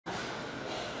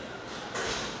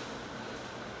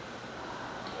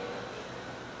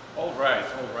All right.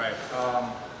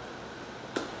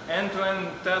 End-to-end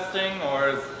testing, or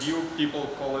as Vue people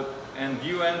call it, and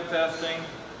Vue-end testing.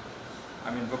 I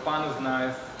mean, Vapan is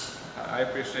nice. I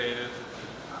appreciate it.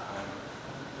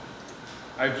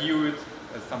 I view it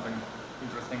as something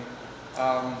interesting.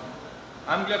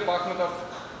 I'm Gleb Bahmutov.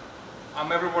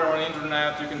 I'm everywhere on the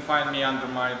internet. You can find me under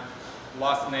my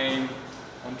last name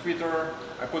on Twitter.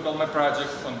 I put all my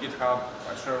projects on GitHub.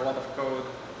 I share a lot of code.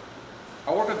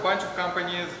 I work at a bunch of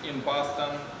companies in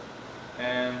Boston,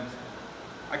 and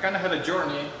I kind of had a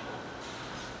journey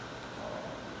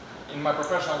in my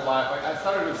professional life. I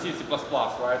started with C++,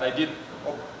 right? I did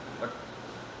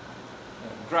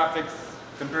graphics,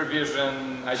 computer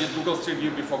vision. I did Google Street View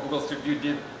before Google Street View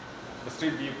did the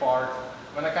Street View part.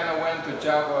 Then I kind of went to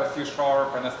Java, C#,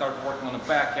 and I started working on the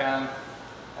back end.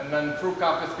 And then through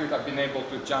CoffeeScript, I've been able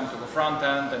to jump to the front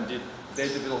end and did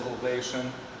data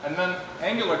visualization. And then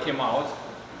Angular came out,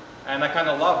 and I kind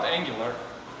of loved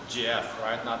Angular.js,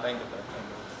 right? Not Angular.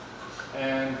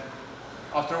 And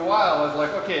after a while, I was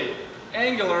like, okay,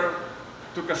 Angular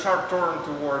took a sharp turn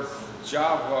towards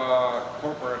Java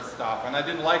corporate stuff, and I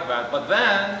didn't like that. But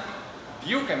then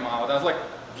Vue came out. I was like,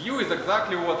 Vue is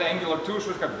exactly what Angular 2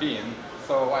 should have been.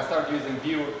 So I started using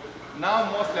Vue.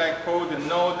 Now mostly I code in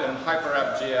Node and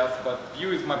HyperApp.js, but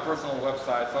Vue is my personal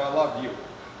website, so I love Vue.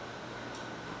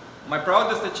 My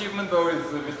proudest achievement, though, is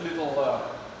this little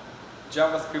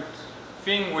JavaScript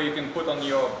thing where you can put on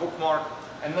your bookmark,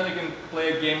 and then you can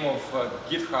play a game of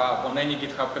GitHub on any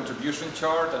GitHub contribution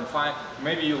chart, and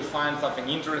maybe you'll find something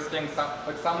interesting.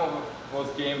 Some of those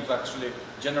games actually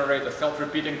generate a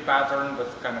self-repeating pattern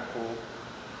that's kind of cool.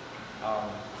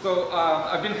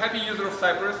 I've been a happy user of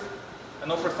Cypress,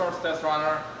 an open source test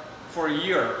runner, for a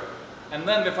year. And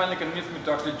then they finally convinced me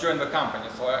to actually join the company.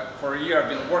 So for a year I've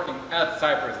been working at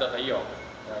Cypress.io.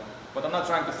 Right? But I'm not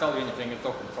trying to sell you anything, it's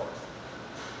open source.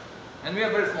 And we are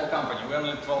a very small company, we're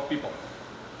only 12 people.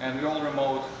 And we're all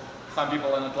remote, some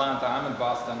people in Atlanta, I'm in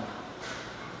Boston.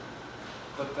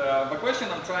 But the question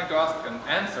I'm trying to ask and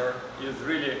answer is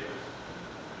really,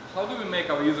 how do we make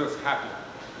our users happy?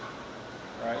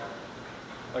 Right?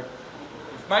 Like,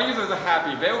 if my users are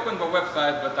happy, they open the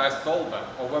website that I sold them,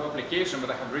 or web application that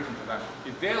I have written to them.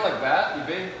 If they're like that,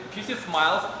 if you see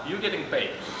smiles, you're getting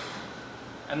paid.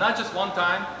 And not just one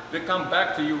time, they come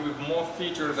back to you with more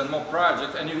features and more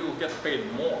projects, and you will get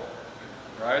paid more.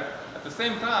 Right? At the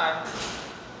same time,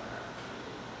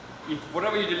 if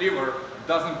whatever you deliver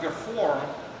doesn't perform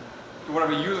to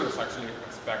whatever users actually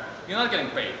expect, you're not getting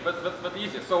paid. But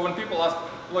easy. So when people ask,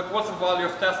 like, what's the value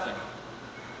of testing?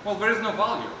 Well, there is no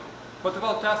value. But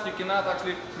without tests, you cannot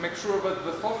actually make sure that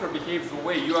the software behaves the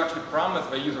way you actually promise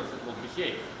the users it will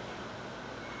behave.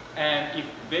 And if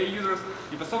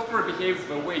the software behaves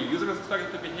the way users expect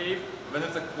it to behave, then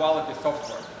it's a quality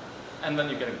software. And then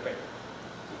you're getting paid.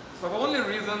 So the only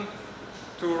reason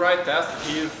to write tests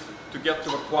is to get to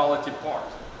the quality part.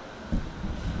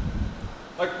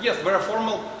 Like, yes, there are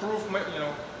formal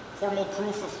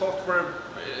proofs of software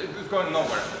is going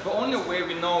nowhere. The only way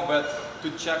we know that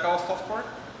to check our software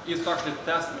is to actually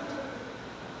test it.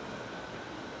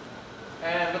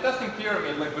 And the testing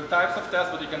pyramid, like the types of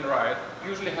tests that you can write,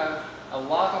 usually have a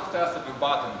lot of tests at the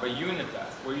bottom, the unit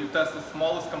test, where you test the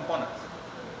smallest components.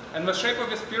 And the shape of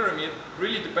this pyramid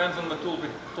really depends on the tools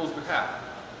we have.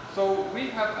 So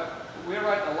we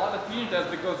write a lot of unit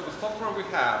tests because the software we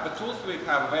have, the tools we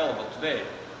have available today,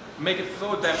 make it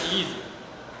so damn easy.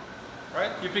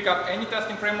 Right? You pick up any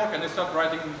testing framework and you start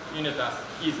writing unit tests.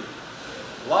 Easy.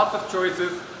 Lots of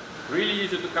choices, really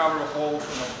easy to cover the whole,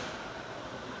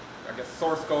 I guess,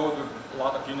 source code with a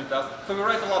lot of unit tests. So we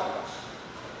write a lot of them.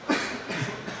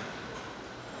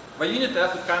 The unit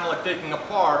test is kind of like taking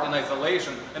apart in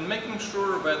isolation and making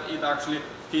sure that it actually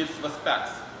fits the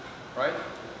specs, right?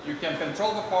 You can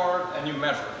control the part and you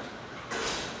measure it.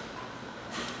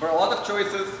 There are a lot of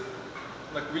choices,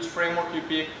 like which framework you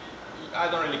pick. I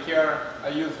don't really care. I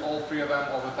use all three of them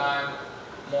all the time.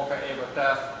 Mocha, Ava,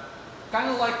 Test. Kind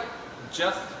of like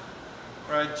Jest,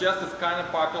 right? Jest is kind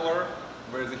of popular.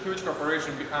 There is a huge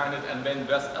corporation behind it, and they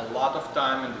invest a lot of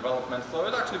time in development, so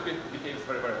it actually behaves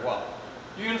very, very well.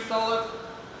 You install it,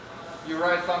 you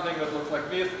write something that looks like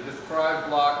this, describe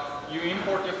block, you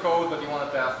import your code that you want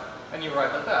to test, and you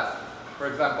write the test. For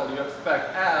example, you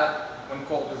expect add, when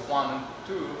called is 1 and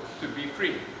 2, to be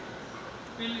free.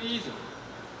 Really easy.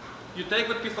 You take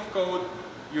that piece of code,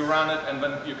 you run it, and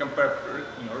then you compare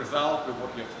result with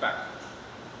what you expect.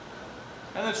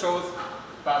 And it shows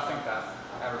passing test,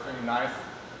 everything nice.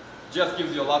 Just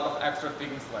gives you a lot of extra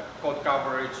things like code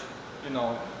coverage,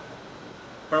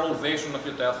 parallelization of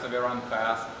your tests so they run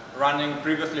fast, running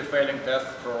previously failing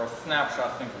tests for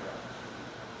snapshots, things like that.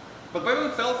 But by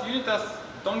themselves, unit tests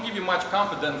don't give you much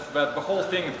confidence that the whole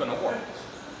thing is going to work.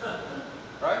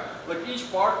 Right? Like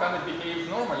each part kind of behaves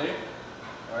normally,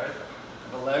 right?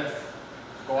 The legs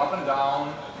go up and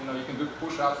down, you can do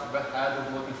push-ups, the head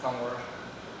is looking somewhere.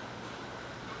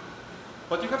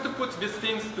 But you have to put these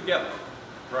things together,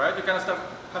 right? You kind of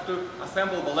have to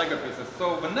assemble the Lego pieces.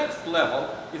 So the next level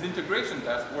is integration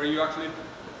test, where you actually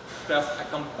test a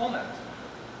component.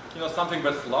 Something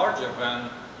that's larger than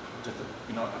just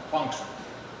a function.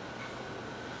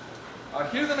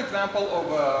 Here's an example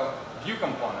of a Vue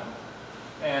component.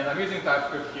 And I'm using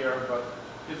TypeScript here, but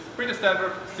it's pretty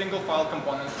standard single file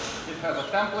component. It has a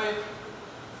template,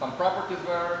 some properties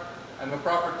there, and the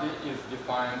property is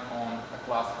defined on a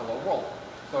class hello world.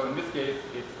 So in this case,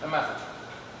 it's a message.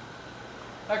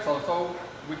 Excellent. So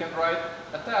we can write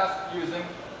a test using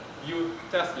Vue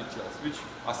test utils, which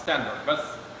are standard.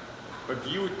 That's the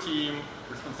Vue team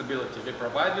responsibility. They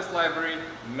provide this library,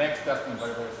 makes testing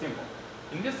very, very simple.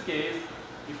 In this case,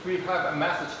 if we have a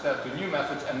message set to new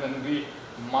message and then we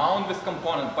mount this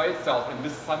component by itself in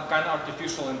this some kind of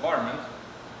artificial environment,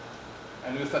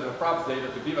 and we set the props data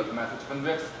to be that message, then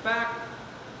we expect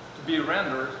to be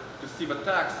rendered to see the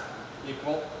text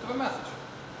equal to the message.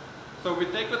 So we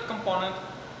take that component,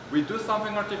 we do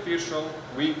something artificial,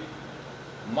 we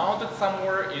mount it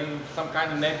somewhere in some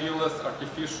kind of nebulous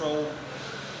artificial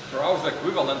browser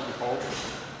equivalent, we hope,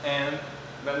 and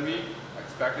then we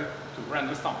expect it to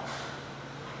render something.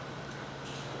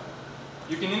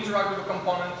 You can interact with the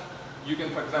component. You can,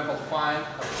 for example, find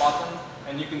a button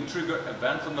and you can trigger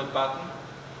events on that button.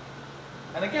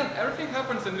 And again, everything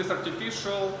happens in this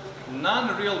artificial,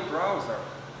 non-real browser.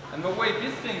 And the way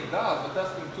this thing does, the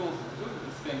testing tools do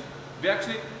these things, they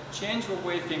actually change the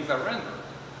way things are rendered.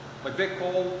 Like they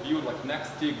call Vue like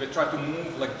next tick, they try to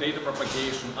move like data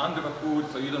propagation under the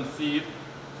hood so you don't see it,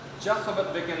 just so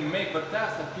that they can make the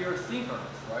test appear synchronous,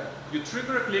 right? You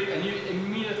trigger a click and you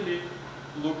immediately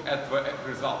look at the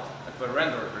result, at the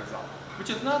rendered result, which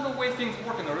is not the way things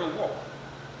work in the real world.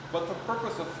 But for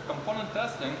purpose of component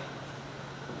testing,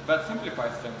 that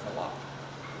simplifies things a lot,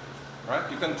 right?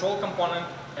 You control component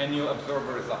and you observe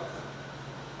the results.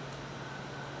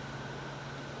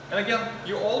 And again,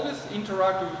 you always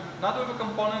interact with, not with the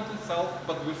component itself,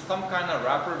 but with some kind of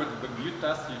wrapper that the Vue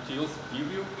test utils give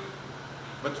you,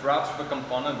 that wraps the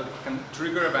component, that can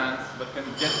trigger events, that can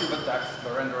get you the text,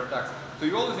 the rendered text. So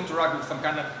you always interact with some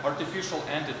kind of artificial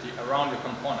entity around your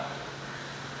component.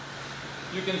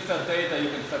 You can set data, you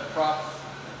can set props,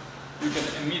 you can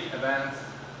emit events,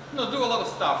 do a lot of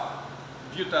stuff.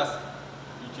 Vue test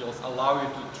utils allow you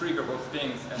to trigger those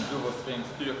things and do those things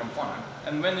to your component,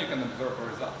 and then you can observe the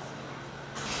results.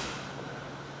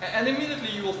 And immediately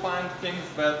you will find things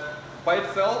that by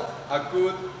itself are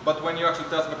good, but when you actually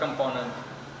test the component,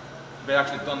 they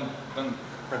actually don't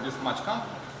produce much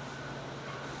confidence.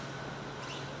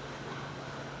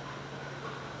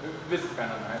 This is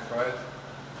kind of nice, right?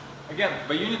 Again,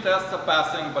 the unit tests are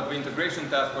passing, but the integration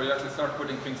tests, where you actually start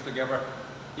putting things together,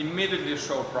 immediately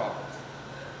show problems.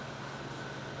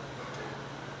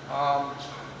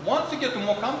 Once you get to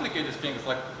more complicated things,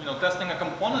 like testing a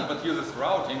component that uses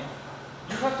routing,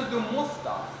 you have to do more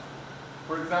stuff.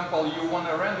 For example, you want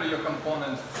to render your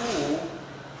component full,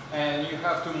 and you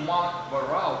have to mark the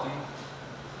routing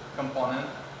component,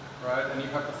 right? And you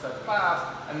have to set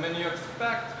path, and then you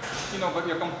expect, but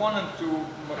your component to,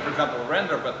 for example,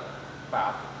 render that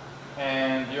path,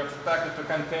 and you expect it to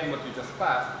contain what you just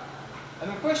passed. And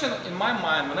the question in my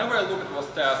mind, whenever I look at those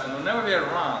tests and whenever they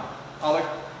run, I'm like,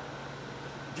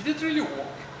 did it really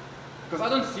work? Because I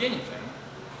don't see anything.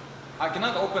 I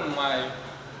cannot open my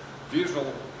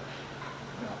visual,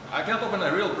 I cannot open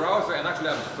a real browser and actually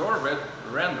observe it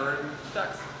rendering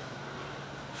text.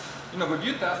 The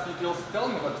Vue test utils tell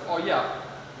me that, oh yeah,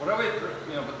 whatever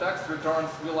the text returns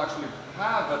will actually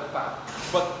have that path.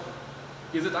 But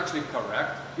is it actually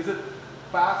correct? Is it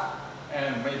path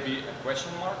and maybe a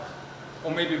question mark?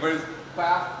 Or maybe there is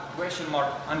path, question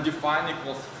mark, undefined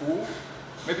equals full?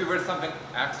 Maybe there's something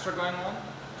extra going on?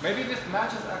 Maybe this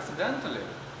matches accidentally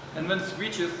and then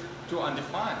switches to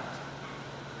undefined.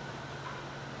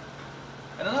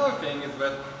 And another thing is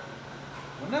that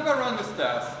whenever I run this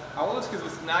test, I always get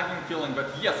this nagging feeling that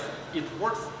yes, it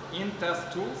works in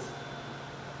test tools,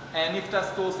 and if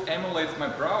test tools emulates my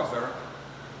browser,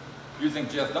 using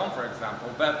JSDOM for example,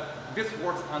 that this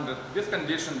works under this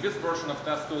condition, this version of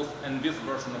test tools, and this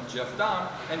version of JSDOM,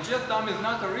 and JSDOM is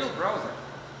not a real browser,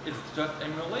 it's just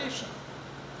emulation.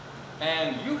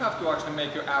 And you have to actually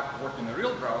make your app work in a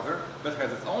real browser that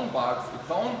has its own bugs,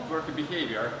 its own quirky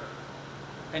behavior,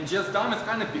 And JSDOM is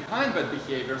kind of behind that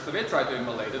behavior, so they try to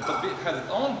emulate it, but it has its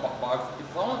own bugs,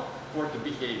 its own quirky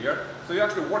behavior. So you're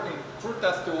actually working through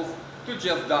test tools to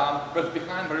JSDOM, but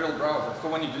behind the real browser.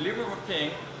 So when you deliver the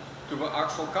thing to the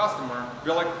actual customer,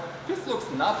 you're like, this looks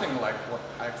nothing like what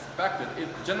I expected. It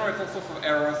generates all sorts of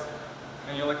errors,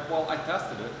 and you're like, well, I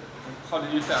tested it. How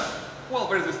did you test it? Well,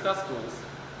 there's these test tools.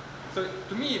 So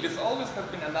to me, this always has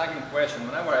been a nagging question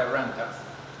whenever I ran tests.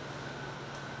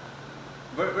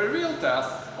 The real test,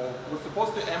 or what's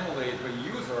supposed to emulate the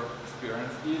user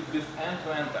experience, is this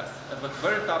end-to-end test at the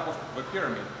very top of the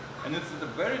pyramid. And it's at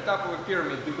the very top of the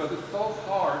pyramid because it's so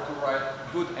hard to write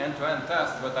good end-to-end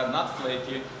tests that are not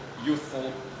flaky,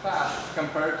 useful, fast,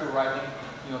 compared to writing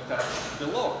tests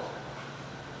below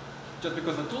it. Just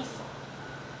because the tools suck.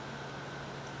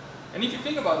 And if you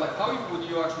think about how would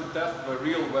you actually test the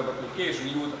real web application,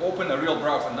 you would open a real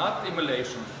browser, not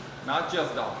emulation, not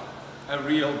just DOM, a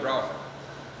real browser.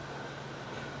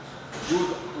 You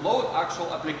would load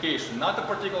actual application, not a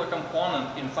particular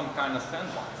component in some kind of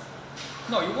sandbox.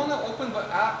 No, you want to open the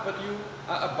app that you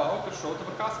are about to show to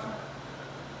the customer.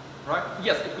 Right?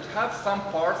 Yes, it could have some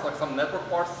parts, like some network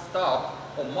parts,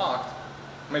 stopped or mocked,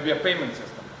 maybe a payment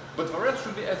system, but the rest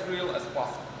should be as real as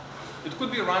possible. It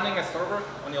could be running a server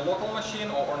on your local machine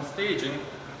or on staging,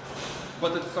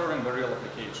 but it's serving the real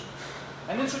application.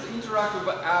 And it should interact with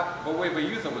the app the way the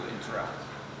user would interact.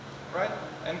 Right?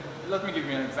 And let me give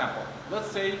you an example.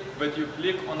 Let's say that you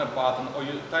click on a button or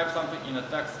you type something in a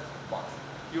text box.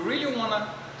 You really want to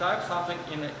type something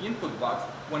in an input box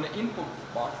when the input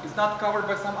box is not covered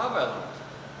by some other element.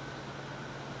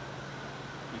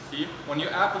 You see, when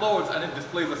your app loads and it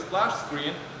displays a splash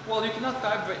screen, well, you cannot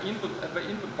type the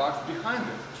input box behind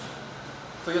it.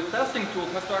 So your testing tool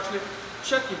has to actually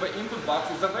check if the input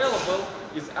box is available,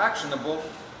 is actionable,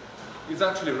 is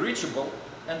actually reachable,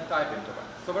 and type into that.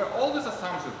 So there are all these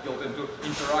assumptions built into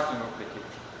interacting with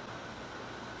application.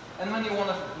 And then you want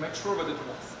to make sure that it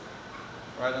works.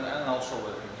 Right? And I'll show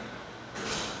what it means.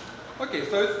 Okay,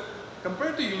 so it's,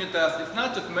 compared to unit tests, it's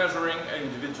not just measuring an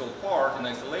individual part in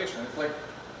isolation. It's like,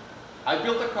 I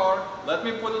built a car, let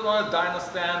me put it on a dyno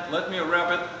stand, let me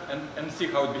rev it, and see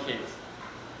how it behaves.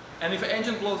 And if the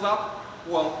engine blows up,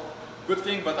 well, good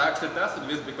thing, but I actually tested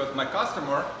this because my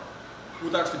customer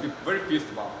would actually be very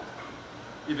pissed about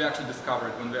it if they actually discover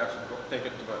it when they actually take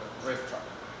it to the racetrack.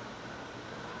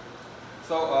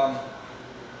 So,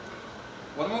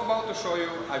 what I'm about to show you,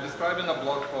 I described in a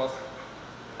blog post.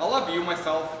 I love Vue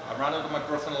myself. I ran it on my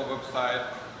personal website.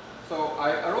 So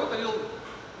I wrote a little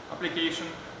application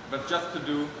that's just to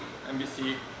do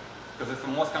MVC, because it's the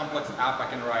most complex app I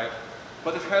can write.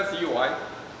 But it has UI.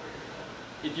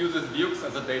 It uses Vuex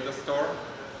as a data store.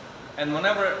 And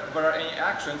whenever there are any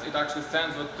actions, it actually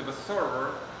sends it to the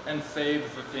server and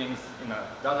saves the things in a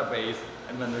database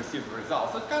and then receives the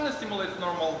results. So it kind of simulates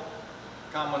normal,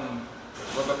 common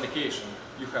web application.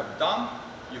 You have DOM,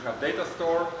 you have data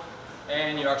store,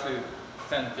 and you actually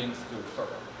send things to the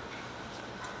server.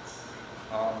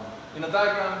 In a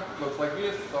diagram, it looks like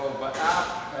this. So the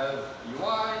app has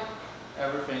UI,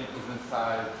 everything is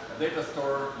inside a data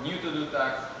store, new to-do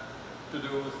text,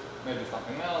 to-dos, maybe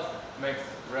something else, makes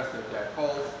REST API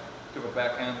calls to the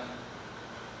backend.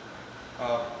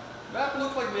 The app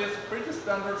looks like this, pretty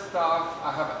standard stuff.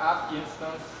 I have an app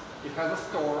instance, it has a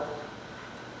store.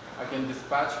 I can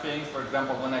dispatch things. For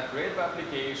example, when I create the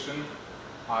application,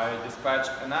 I dispatch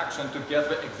an action to get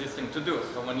the existing to-dos.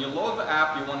 So when you load the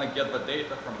app, you want to get the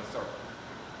data from the server.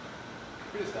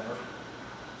 Pretty standard.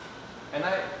 And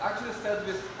I actually set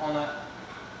this on a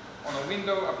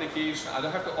window application. I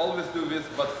don't have to always do this,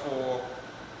 but for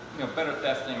better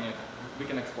testing, we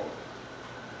can expose it.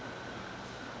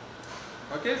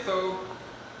 Okay, so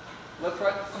let's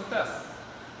write some tests.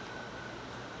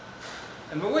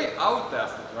 And the way I would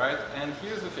test it, right? And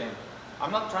here's the thing.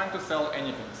 I'm not trying to sell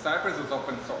anything. Cypress is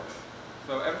open source.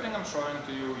 So everything I'm showing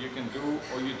to you, you can do,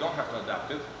 or you don't have to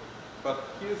adapt it. But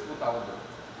here's what I would do.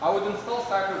 I would install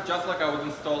Cypress just like I would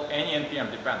install any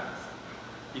NPM dependency.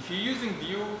 If you're using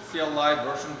Vue CLI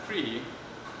version 3,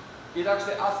 it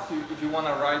actually asks you if you want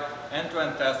to write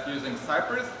end-to-end test using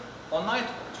Cypress or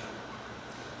Nightwatch.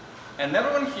 And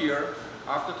everyone here,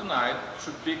 after tonight,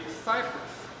 should pick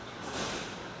Cypress.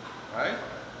 Right?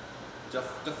 Just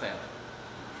saying.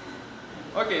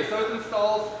 Okay, so it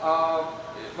installs,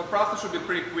 the process should be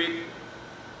pretty quick.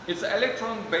 It's an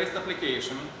Electron-based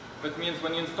application. That means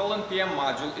when you install an NPM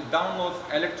module, it downloads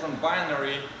Electron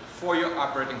binary for your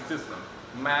operating system,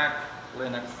 Mac,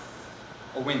 Linux,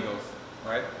 or Windows,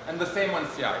 right? And the same on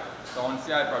CI. So on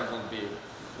CI probably will be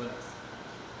Linux.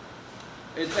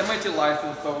 It's MIT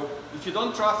licensed, so if you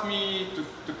don't trust me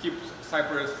to keep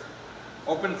Cypress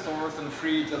open source and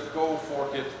free, just go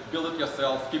fork it, build it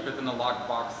yourself, keep it in a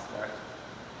lockbox, right?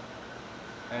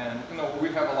 And we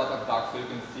have a lot of docs, so you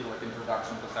can see like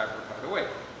introduction to Cypress by the way.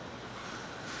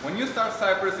 When you start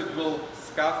Cypress, it will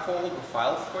scaffold the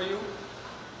files for you.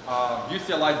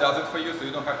 VueCLI does it for you, so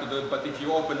you don't have to do it, but if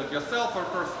you open it yourself for the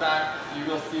first time, you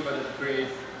will see that it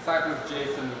creates Cypress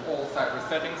JSON with all Cypress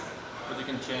settings that you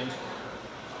can change.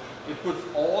 It puts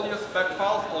all your spec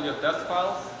files, all your test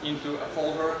files into a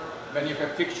folder. Then you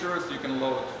have pictures, you can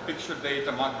load picture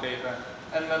data, mock data,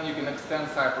 and then you can extend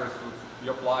Cypress with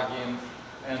your plugins,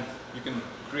 and you can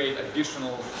create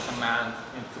additional commands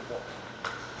in support.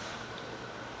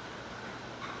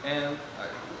 And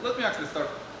let me actually start.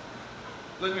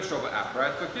 Let me show the app,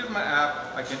 right? So here's my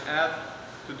app. I can add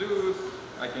to-dos,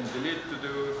 I can delete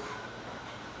to-dos.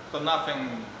 So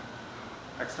nothing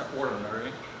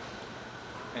extraordinary.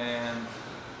 And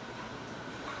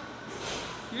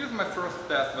here's my first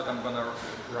test that I'm gonna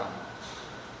run.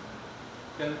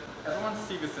 Can everyone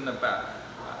see this in the back?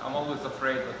 I'm always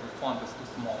afraid that the font is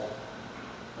too small,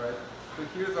 right? So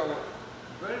here's our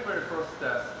very, very first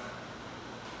test,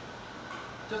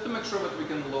 just to make sure that we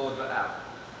can load the app.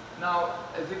 Now,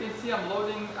 as you can see,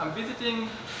 I'm visiting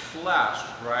slash,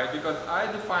 right? Because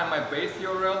I define my base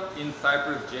URL in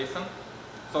Cypress JSON,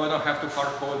 so I don't have to hard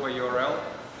code the URL.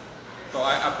 So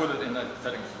I put it in the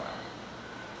settings file.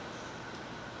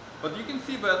 But you can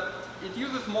see that it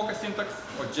uses Mocha syntax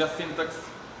or just syntax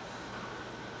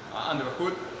under the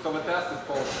hood. So the test is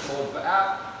called load the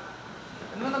app.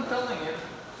 And then I'm telling it,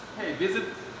 hey, visit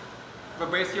the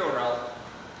base URL,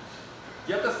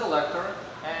 get a selector,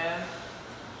 and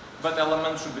that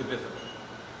element should be visible.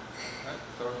 Right?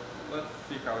 So let's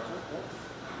see how it works.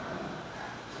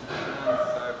 And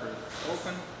Cypress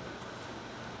open.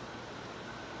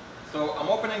 So I'm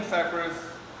opening Cypress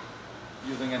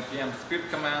using npm script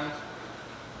command.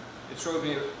 It shows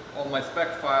me all my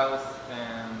spec files,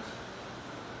 and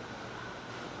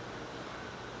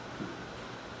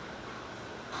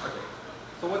okay.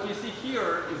 So what you see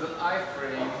here is an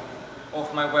iframe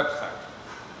of my website.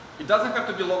 It doesn't have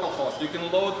to be localhost. You can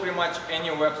load pretty much any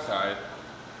website.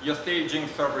 Your staging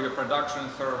server, your production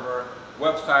server,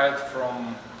 website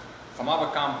from some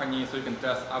other company, so you can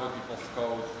test other people's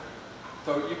code.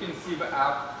 So you can see the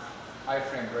app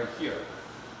iframe right here.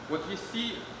 What you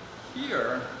see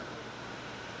here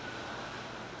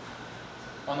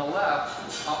on the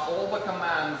left are all the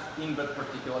commands in that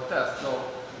particular test. So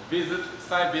visit,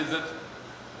 site visit,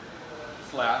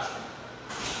 slash,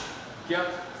 get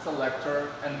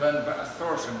selector, and then the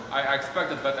assertion. I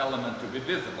expected that element to be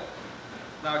visible.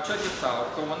 Now check this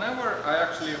out. So whenever I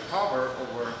actually hover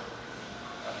over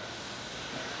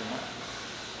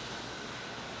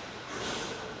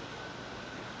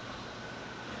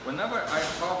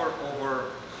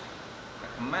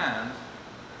a command,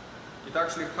 it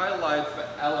actually highlights the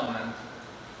element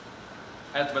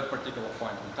at that particular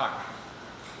point in time.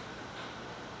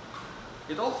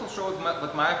 It also shows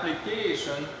that my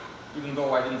application, even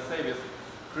though I didn't say this,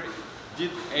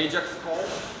 did Ajax call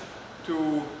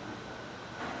to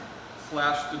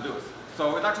slash to-dos.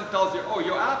 So it actually tells you, oh,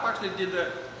 your app actually did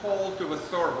a call to the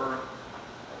server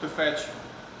to fetch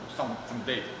some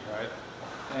data, right?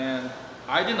 And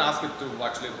I didn't ask it to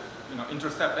actually,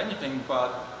 intercept anything,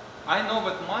 but I know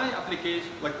that my application,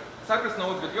 like Cypress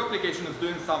knows that your application is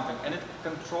doing something, and it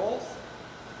controls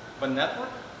the network.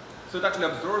 So it actually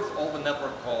observes all the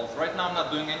network calls. Right now I'm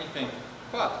not doing anything,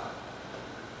 but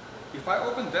if I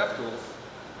open DevTools,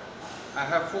 I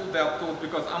have full DevTools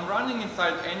because I'm running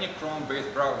inside any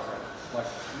Chrome-based browser. Like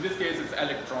in this case it's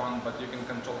Electron, but you can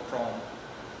control Chrome.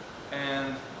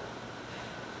 And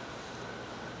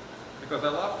because I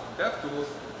love DevTools,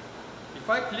 if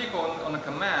I click on a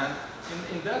command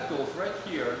in DevTools right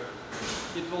here,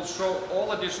 it will show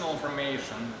all additional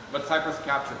information that Cypress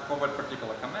captured for that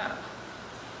particular command.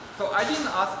 So I didn't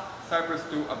ask Cypress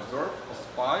to observe or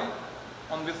spy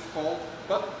on this call,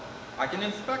 but I can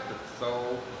inspect it.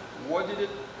 So what did it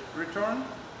return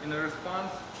in the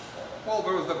response? Well,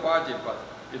 there was a body, but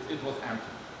it was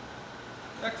empty.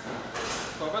 Excellent.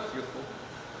 So that's useful.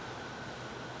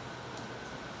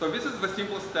 So this is the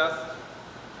simplest test.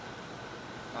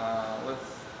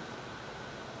 Let's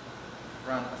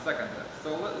run a second test.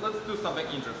 So let's do something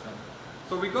interesting.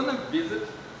 So we're going to visit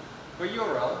the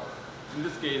URL. In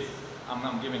this case,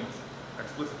 I'm giving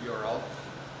explicit URL.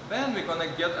 Then we're going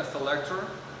to get a selector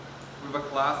with a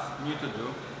class new to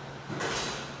do.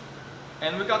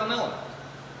 And we got an element,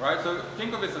 right? So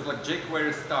think of this as like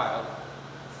jQuery style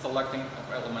selecting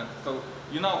of element. So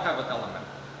you now have an element.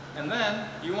 And then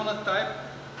you want to type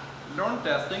learn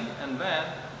testing and then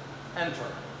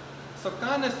enter. So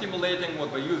kind of simulating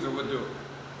what the user would do.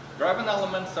 grab an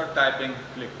element, start typing,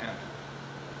 click enter.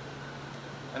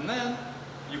 And then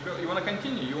you want to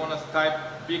continue. You want to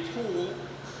type be cool.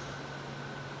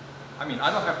 I mean,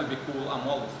 I don't have to be cool, I'm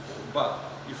always cool, but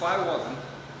if I wasn't,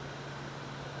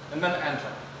 and then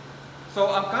enter. So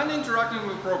I'm kind of interacting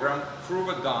with the program through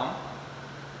the DOM,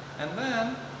 and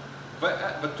then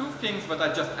the two things that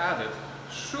I just added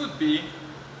should be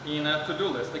in a to-do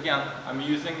list. Again, I'm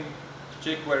using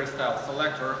jQuery style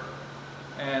selector,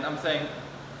 and I'm saying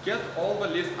get all the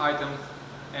list items,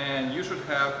 and you should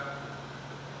have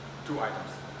 2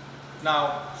 items.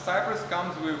 Now, Cypress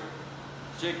comes with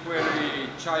jQuery,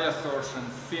 chai assertion,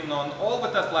 Sinon, all the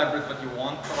test libraries that you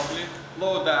want, probably.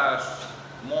 Lodash,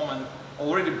 Moment,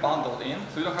 already bundled in,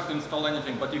 so you don't have to install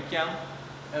anything, but you can.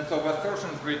 And so the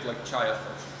assertions read like chai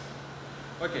assertions.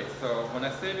 Okay, so when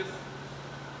I save it,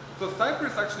 so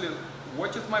Cypress actually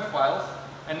watches my files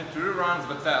and it reruns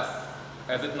the tests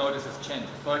as it notices changes.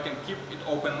 So I can keep it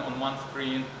open on one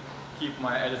screen, keep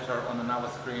my editor on another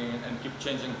screen, and keep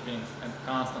changing things and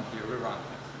constantly rerun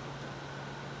things.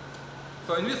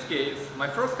 So in this case, my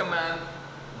first command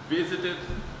visited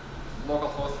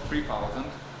localhost 3000.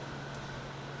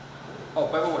 Oh,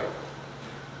 by the way,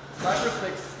 Cypress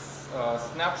takes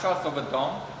snapshots of the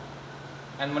DOM,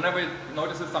 and whenever it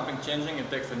notices something changing, it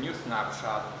takes a new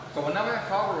snapshot. So whenever I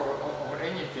hover over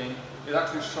anything, it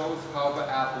actually shows how the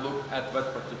app looked at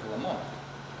that particular moment.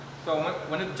 So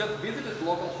when it just visited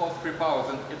localhost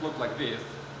 3000, it looked like this.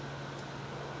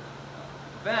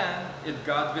 Then it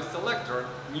got the selector,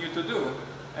 new to do,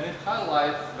 and it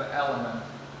highlights the element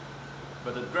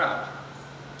that it grabbed.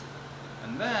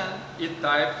 And then it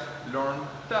types learn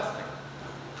testing.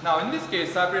 Now in this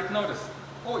case, Cypress noticed,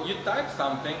 oh, you typed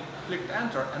something, clicked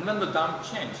enter, and then the DOM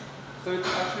changed. So it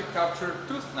actually captured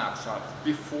 2 snapshots,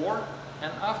 before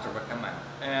and after the command.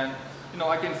 And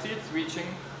I can see it switching.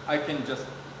 I can just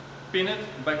pin it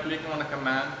by clicking on a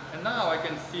command, and now I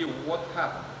can see what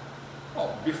happened.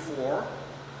 Oh, before,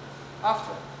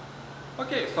 after.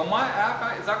 Okay, so my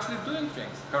app is actually doing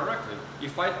things correctly.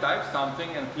 If I type something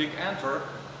and click enter,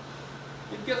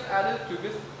 it gets added to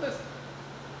this list.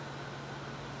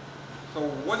 So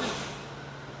what did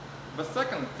the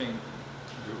second thing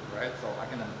do, right? So I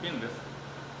can unpin this.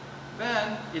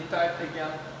 Then it typed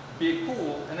again, be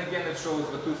cool, and again it shows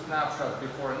the 2 snapshots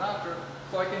before and after,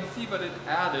 so I can see that it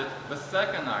added the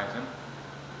second item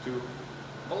to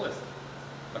the list.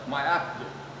 Like my app did.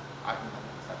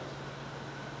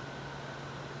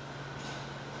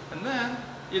 And then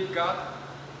it got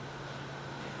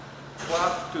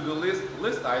class to the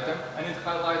list item, and it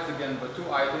highlights again the 2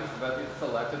 items that it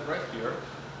selected right here.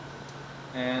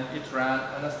 And it ran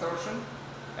an assertion,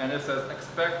 and it says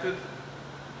expected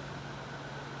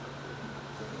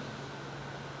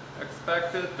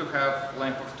to have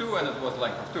length of 2, and it was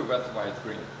length of 2, that's why it's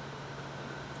green.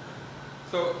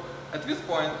 So at this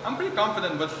point, I'm pretty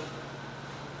confident that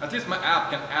at least my app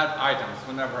can add items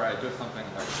whenever I do something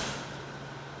like this.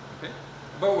 Okay?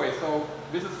 By the way, so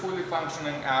this is fully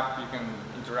functioning app. You can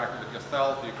interact with it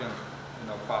yourself. You can,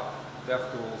 pop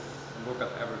DevTools, look at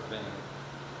everything.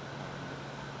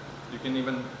 You can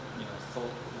even,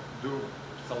 do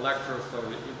selectors, so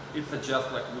it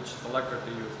suggests like which selector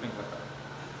to use, things like that.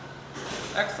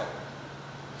 Excellent.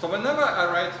 So whenever I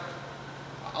write,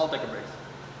 I'll take a break.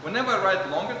 Whenever I write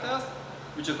longer tests,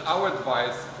 which is our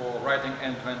advice for writing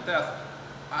end-to-end tests,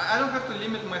 I don't have to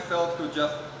limit myself to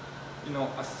just,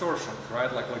 assertions,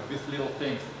 right? Like these little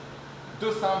things.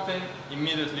 Do something,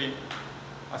 immediately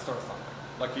assert something,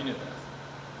 like unit tests.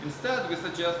 Instead, we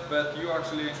suggest that you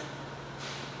actually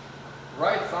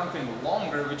write something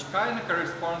longer, which kind of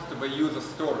corresponds to the user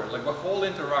story, like the whole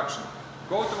interaction.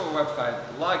 Go to the website,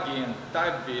 log in,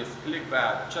 type this, click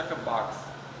that, check a box,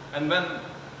 and then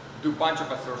do a bunch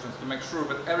of assertions to make sure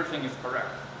that everything is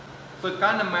correct. So it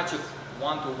kind of matches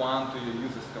one-to-one to your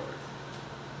user stories.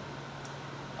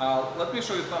 Let me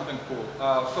show you something cool.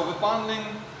 So the bundling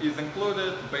is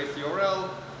included, base URL.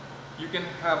 You can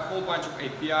have a whole bunch of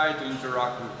API to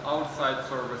interact with outside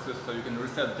services, so you can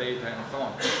reset data and so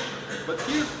on. But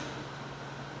here's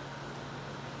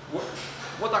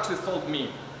what actually sold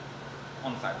me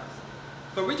on Cypress.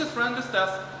 So we just ran this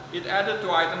test. It added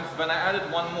 2 items, then I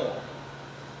added 1 more.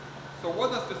 So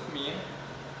what does this mean?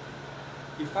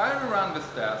 If I rerun this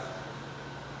test,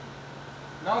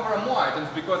 now there are more items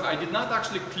because I did not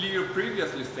actually clear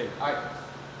previously saved items.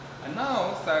 And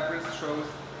now Cypress shows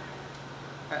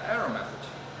an error message.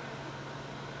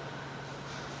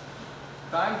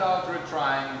 Timed out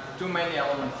retrying, too many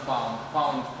elements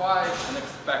found 5 and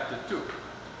expected 2.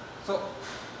 So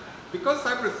because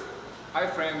Cypress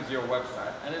iframes your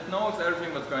website and it knows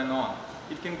everything that's going on,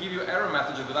 it can give you error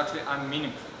messages that actually are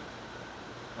meaningful.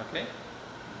 Okay?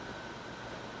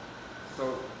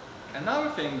 So another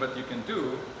thing that you can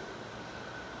do,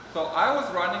 so I was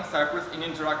running Cypress in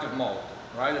interactive mode,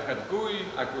 right? It had GUI,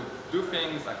 I could do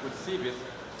things, I could see this.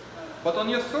 But on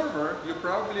your server, you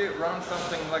probably run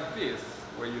something like this,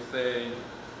 where you say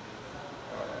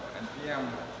npm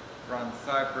run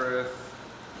Cypress.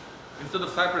 Instead of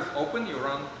Cypress open, you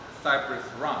run Cypress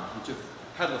run, which is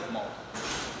headless mode.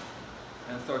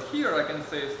 And so here I can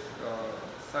say,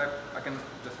 I can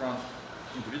just run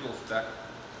individual stack.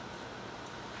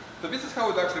 So this is how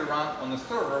it actually runs on a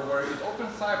server, where it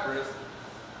opens Cypress,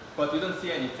 but you don't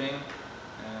see anything.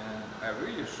 And I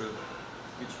really should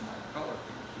switch my color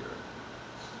thing here.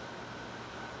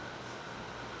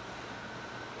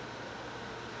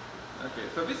 Okay,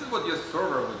 so this is what your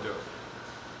server would do.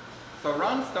 So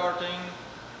run starting,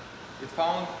 it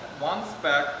found one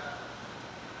spec,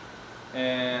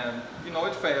 and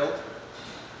it failed.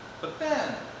 But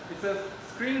then it says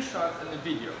screenshots in the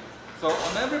video. So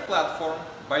on every platform,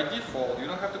 by default, you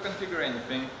don't have to configure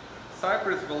anything.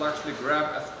 Cypress will actually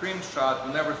grab a screenshot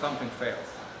whenever something fails.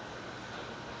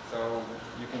 So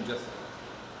you can just,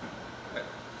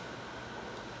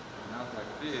 not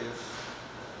like this.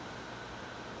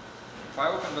 If I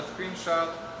open the screenshot,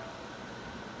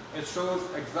 it shows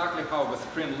exactly how the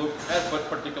screen looked at that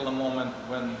particular moment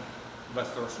when the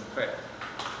assertion failed.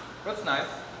 That's nice.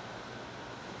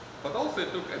 But also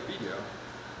it took a video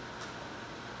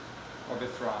of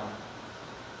this run.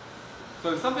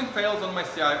 So if something fails on my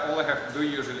CI, all I have to do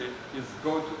usually is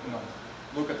go to,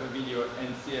 look at the video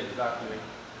and see exactly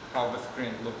how the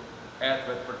screen looked at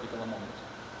that particular moment.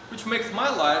 Which makes my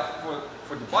life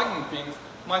for debugging things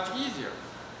much easier.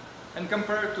 And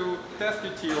compared to test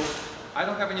util, I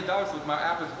don't have any doubts that my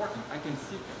app is working. I can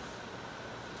see things.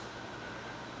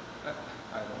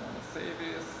 I don't want to say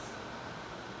this.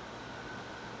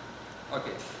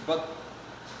 Okay, but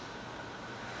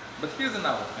here's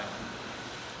another thing.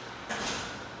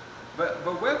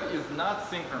 The web is not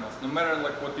synchronous, no matter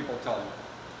what people tell you.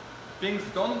 Things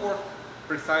don't work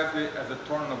precisely as a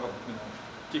turn of a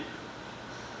tick.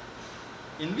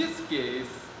 In this case,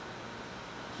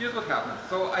 here's what happens.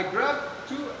 So I grabbed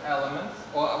two elements,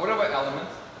 or whatever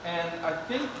elements, and I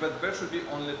think that there should be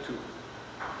only two.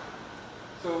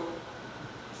 So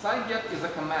scget is a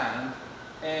command,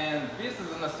 and this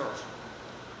is an assertion.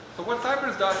 So what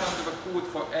Cypress does under the hood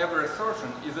for every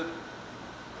assertion is that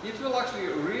it will actually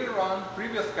rerun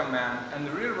previous command and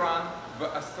rerun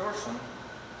the assertion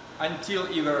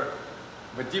until either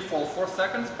the default 4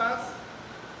 seconds pass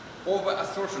or the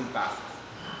assertion passes.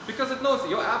 Because it knows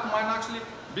your app might actually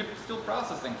be still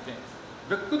processing things.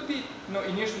 There could be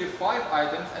initially 5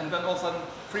 items, and then all of a sudden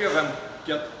 3 of them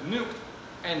get nuked,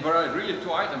 and there are really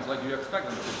 2 items like you expect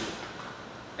them to be.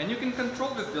 And you can control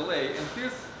this delay, and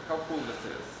here's how cool this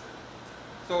is.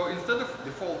 So instead of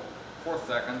default 4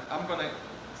 seconds, I'm going to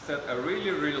set a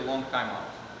really, really long timeout.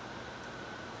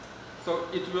 So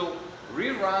it will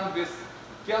rerun this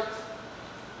get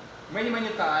many, many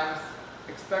times,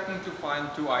 expecting to find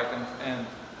 2 items and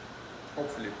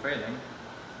hopefully failing.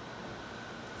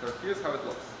 So here's how it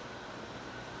looks.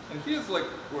 And here's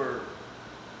where,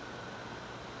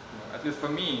 at least for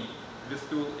me, this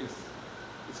tool is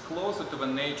closer to the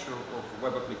nature of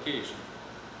web application.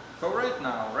 So right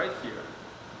now, right here,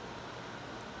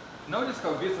 notice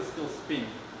how this is still spinning,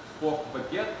 both the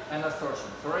get and assertion.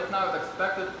 So right now it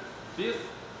expected this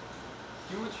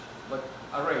huge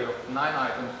array of 9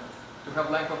 items to have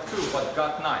length of 2, but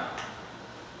got 9.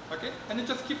 Okay, and it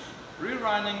just keeps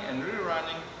rerunning and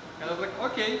rerunning, and I was like,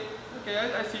 okay,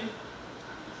 I see.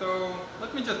 So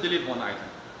let me just delete 1 item,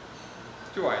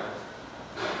 2 items.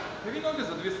 Have you noticed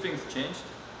that these things changed?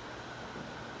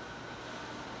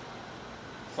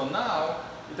 So now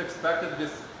it expected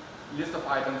this list of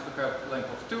items to have length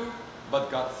of 2,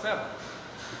 but got 7,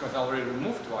 because I already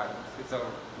removed 2 items. It's a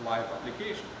live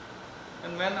application.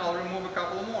 And then I'll remove a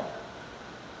couple more.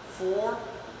 4,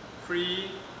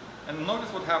 3, and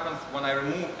notice what happens when I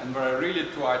remove and there are really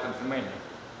 2 items remaining.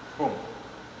 Boom.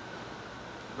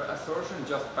 The assertion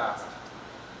just passed.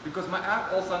 Because my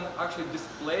app also actually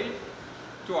displayed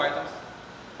 2 items,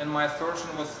 and my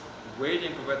assertion was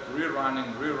waiting for that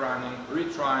rerunning,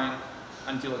 retrying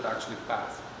until it actually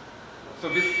passed. So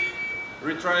this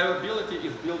retriability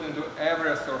is built into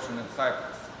every assertion in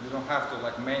Cypress. You don't have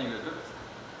to manually do this.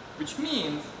 Which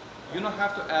means you don't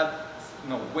have to add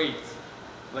weights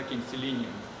like in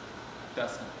Selenium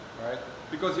testing, right?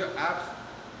 Because your apps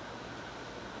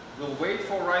will wait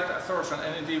for right assertion,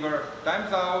 and it either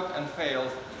times out and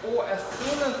fails, or as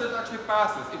soon as it actually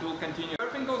passes, it will continue. If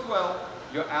everything goes well,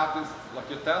 your app is,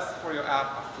 your tests for your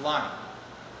app are flying.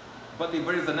 But if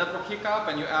there is a network hiccup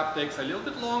and your app takes a little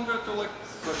bit longer to like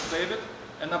sort of save it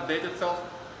and update itself,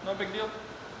 no big deal.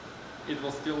 It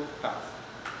will still pass.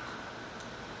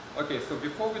 Okay, so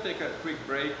before we take a quick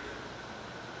break,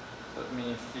 let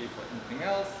me see for anything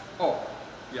else. Oh,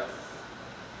 yes.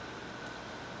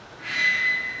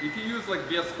 If you use like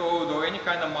VS Code or any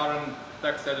kind of modern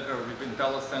text editor with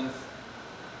IntelliSense,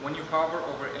 when you hover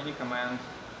over any command,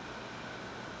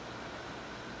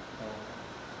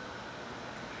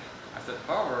 I said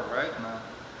hover, right? No.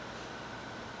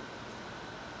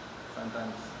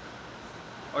 Sometimes.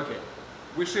 Okay.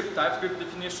 We ship TypeScript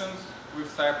definitions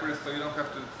with Cypress, so you don't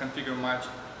have to configure much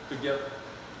to get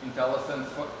IntelliSense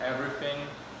for everything,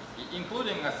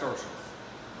 including assertions,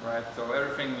 right? So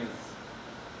everything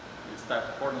is typed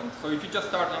accordingly. So if you're just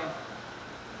starting,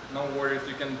 no worries.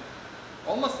 You can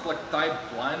almost like type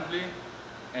blindly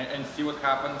and see what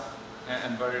happens,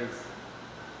 and there is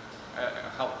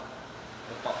help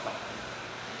that pops up.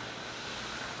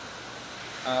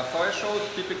 So I showed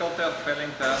typical test,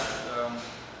 failing test.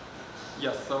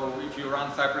 Yes, so if you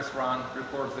run Cypress run,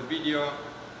 records the video.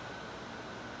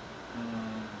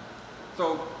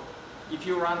 So if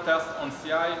you run tests on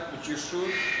CI, which you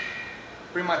should,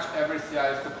 pretty much every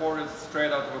CI is supported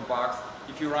straight out of the box.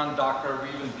 If you run Docker, we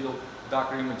even build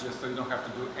Docker images so you don't have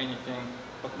to do anything,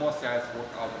 but most CIs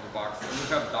work out of the box. And we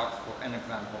have docs for an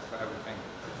example for everything.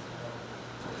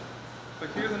 So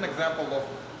here's an example of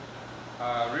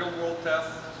real-world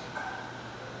test.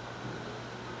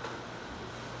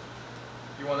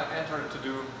 You want to enter to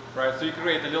do, right? So you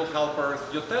create a little helpers.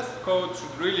 Your test code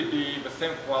should really be the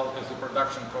same quality as your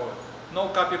production code. No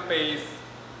copy-paste,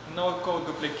 no code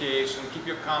duplication. Keep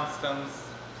your constants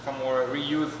somewhere,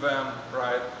 reuse them,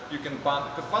 right? You can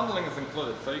bundle, because bundling is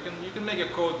included, so you can make your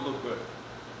code look good.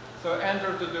 So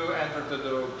enter to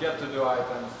do, get to do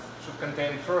items should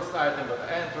contain first item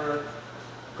that entered.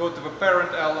 Go to the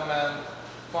parent element,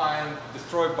 find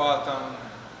destroy button,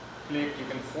 click. You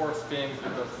can force things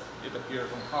because it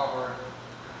appears on hover.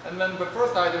 And then the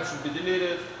first item should be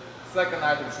deleted, second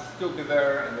item should still be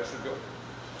there, and there should be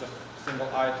just a single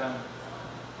item.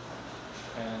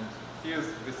 And here's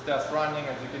this test running,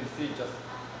 as you can see, just,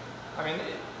 I mean,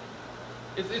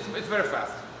 it's very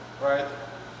fast, right?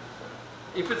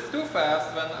 If it's too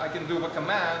fast, then I can do the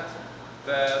command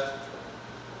that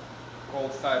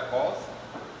called pause.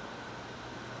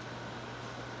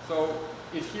 So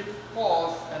it hit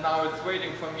pause, and now it's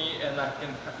waiting for me, and I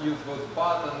can use those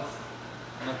buttons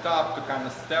on the top to kind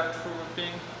of step through the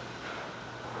thing.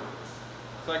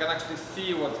 So I can actually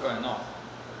see what's going on.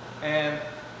 And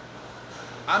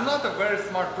I'm not a very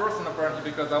smart person apparently,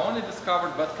 because I only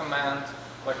discovered that command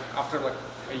like after like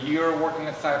a year working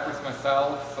at Cypress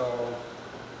myself. So,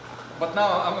 but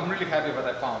now I'm really happy that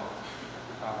I found it.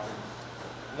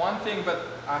 One thing that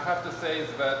I have to say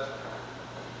is that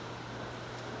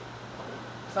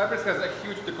Cypress has a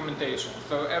huge documentation.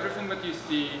 So everything that you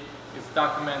see is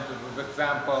documented with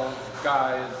examples,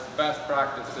 guides, best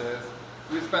practices.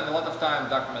 We spend a lot of time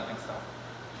documenting stuff.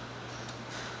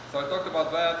 So I talked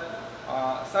about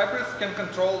that. Cypress can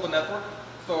control the network.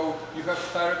 So you have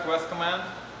request command,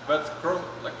 but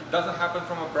like it doesn't happen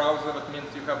from a browser. That means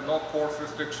you have no course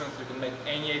restrictions. You can make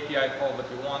any API call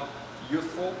that you want.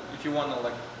 Useful if you want to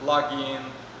like log in,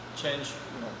 change,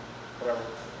 whatever.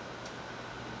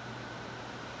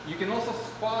 You can also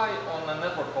spy on a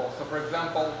network call. So for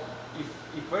example,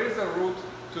 if there is a root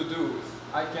to do's,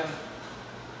 I can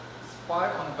spy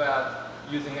on that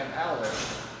using an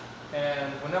alias.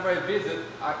 And whenever I visit,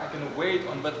 I can wait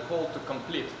on that call to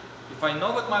complete. If I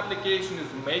know that my application is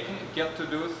making get to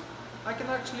do's, I can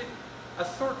actually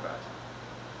assert that.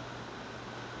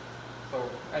 So,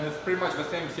 and it's pretty much the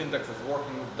same syntax as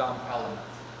working with dump elements.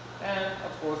 And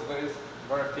of course,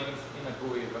 there are things in a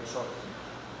GUI that show it.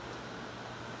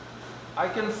 I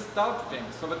can stop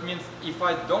things. So that means if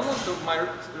I don't want my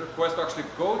request to actually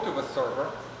go to the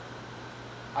server,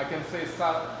 I can say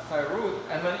root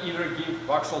and then either give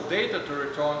actual data to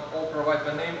return or provide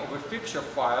the name of a fixture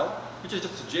file, which is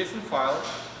just a JSON file.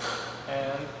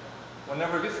 And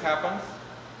whenever this happens,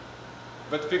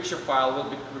 that fixture file will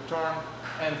be returned.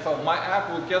 And so my app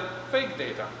will get fake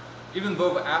data, even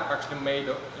though the app actually made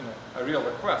a real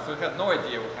request. So it had no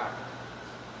idea what happened.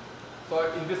 So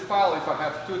in this file, if I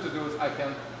have two to-dos, I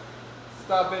can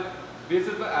stop it,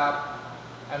 visit the app,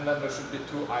 and then there should be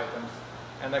two items.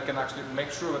 And I can actually make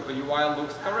sure that the UI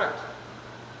looks correct,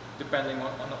 depending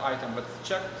on the item that's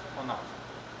checked or not.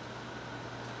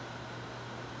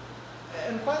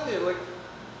 And finally, like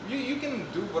you can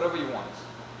do whatever you want.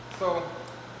 So,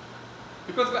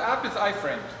 because the app is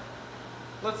iframed,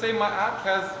 let's say my app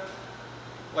has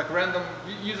like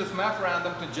uses math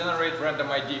random to generate random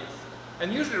IDs.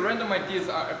 And usually random IDs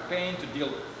are a pain to deal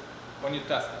with when you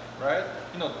test it, right?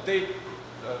 You know, date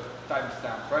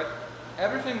timestamps, right?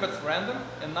 Everything that's random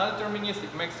and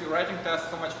non-deterministic makes you writing tests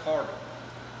so much harder.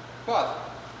 But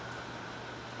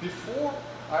before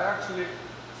I actually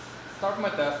start my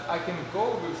test, I can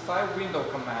go with sci-window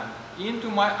command into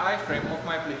my iframe of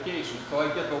my application. So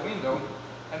I get the window,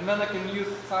 and then I can use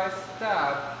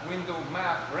sci-stab window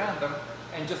math random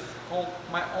and just call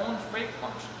my own fake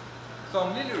function. So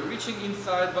I'm literally reaching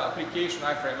inside the application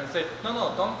iframe and say, no,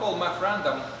 no, don't call math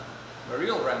random, the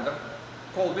real random,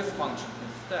 call this function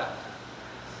instead.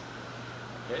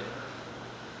 Okay?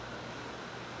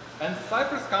 And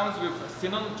Cypress comes with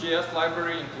Synon.js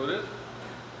library included.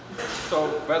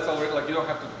 So that's already, like, you don't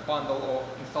have to bundle or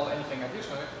install anything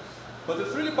additionally. But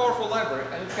it's a really powerful library,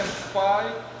 and it can spy,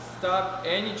 stub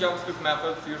any JavaScript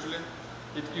methods usually.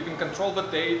 You can control the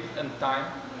date and time.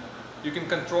 You can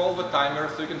control the timer,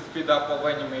 so you can speed up all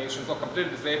the animations or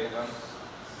completely disable them.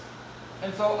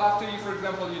 And so after you, for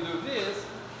example, you do this,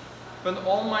 then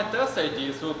all my test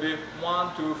IDs will be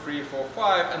 1, 2, 3, 4,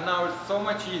 5, and now it's so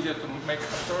much easier to make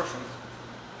assertions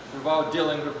without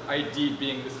dealing with ID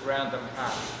being this random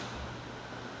hash.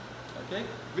 Okay?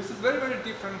 This is very, very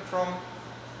different from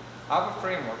other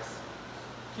frameworks.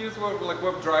 Here's where, like,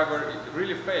 WebDriver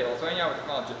really fails, or any other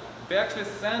technology. They actually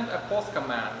send a post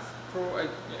commands through a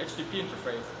HTTP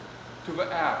interface to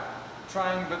the app,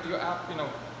 trying that your app, you know,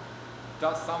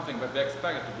 does something that they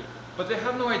expect it to be. But they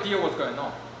have no idea what's going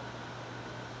on.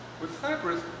 With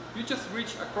Cypress, you just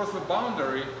reach across the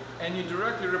boundary and you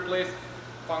directly replace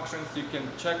functions. You can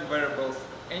check variables,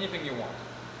 anything you want.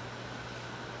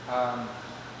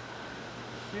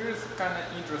 Here's kind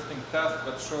of interesting test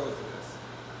that shows this.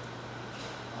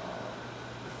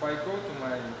 If I go to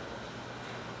my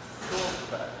source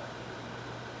pack,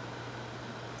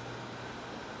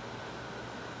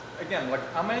 again, like,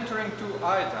 I'm entering 2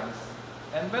 items,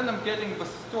 and then I'm getting the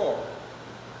store.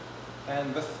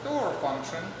 And the store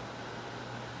function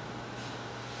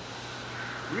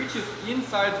reaches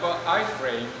inside the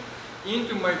iframe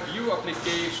into my Vue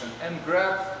application and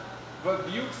grabs the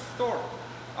Vue store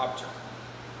object.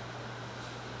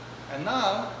 And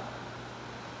now,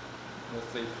 let's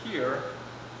say here,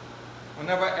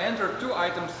 whenever I enter 2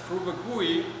 items through the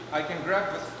GUI, I can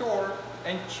grab the store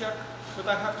and check that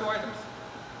I have 2 items.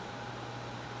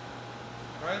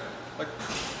 Right? Like,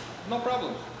 no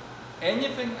problem.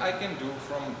 Anything I can do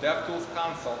from DevTools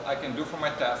console, I can do for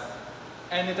my tests.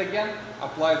 And it again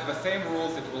applies the same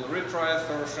rules. It will retry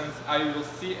assertions. I will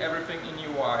see everything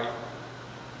in UI.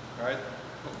 Right?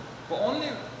 The only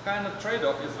kind of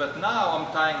trade-off is that now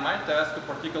I'm tying my test to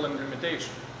particular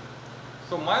implementation.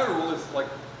 So my rule is, like,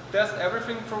 test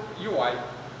everything from UI,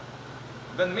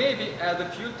 then maybe add a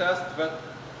few tests that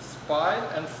spy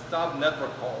and stub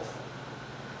network calls.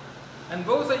 And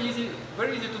those are easy,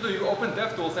 very easy to do. You open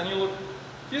DevTools and you look,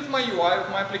 here's my UI of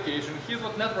my application, here's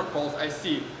what network calls I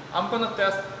see. I'm going to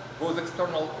test those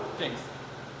external things.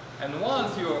 And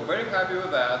once you're very happy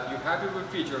with that, you're happy with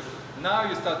features, now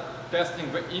you start testing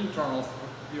the internals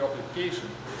of your application.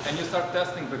 And you start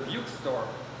testing the Vue store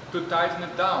to tighten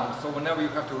it down. So whenever you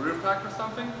have to refactor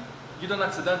something, you don't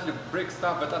accidentally break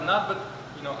stuff that are not that,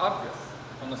 you know, obvious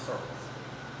on the surface.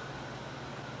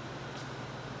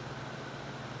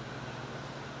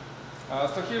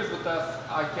 So here's the test.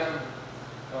 I can,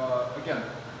 again,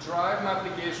 drive my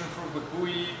application through the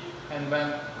GUI and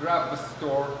then grab the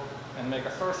store and make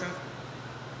assertions.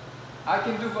 I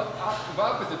can do the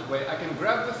opposite way. I can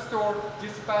grab the store,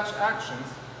 dispatch actions,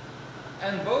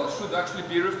 and those should actually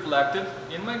be reflected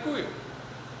in my GUI.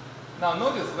 Now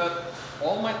notice that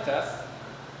all my tests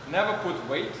never put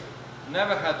wait,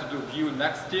 never had to do view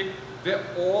next tick. They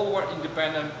all were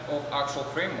independent of actual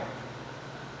framework.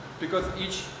 Because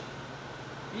each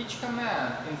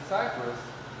command in Cypress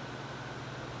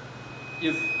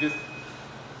is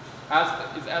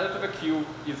added to the queue,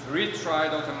 is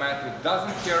retried automatically,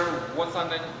 doesn't care what's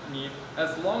underneath.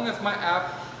 As long as my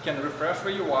app can refresh the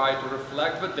UI to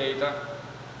reflect the data,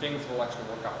 things will actually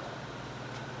work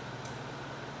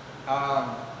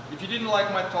out. If you didn't like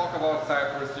my talk about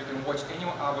Cypress, you can watch any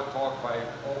other talk by a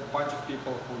whole bunch of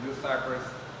people who use Cypress.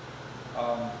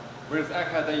 Whereas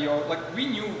Egghead.io, like, we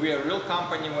knew we are a real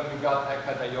company when we got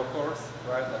Egghead.io course,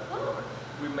 right? Like,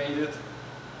 we made it.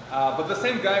 But the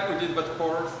same guy who did that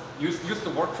course used to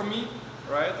work for me,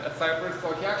 right, at Cypress.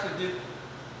 So he actually did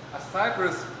a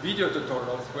Cypress video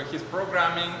tutorials where he's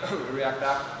programming React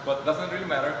app, but doesn't really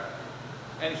matter.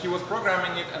 And he was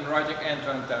programming it and writing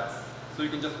end-to-end tests. So you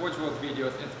can just watch those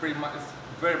videos. It's pretty much, it's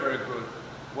very, very good.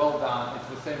 Well done. It's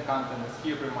the same content as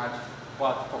here pretty much,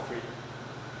 but for free.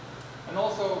 And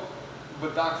also, the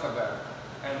docs are there.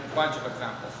 and a bunch of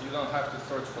examples. You don't have to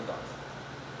search for those.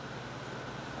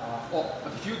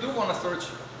 But if you do want to search,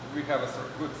 we have a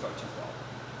good search as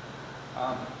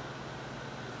well.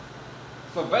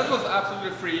 So that was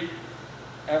absolutely free,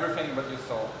 everything that you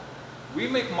saw. We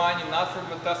make money not from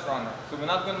the test runner, so we're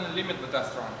not going to limit the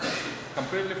test runner. It's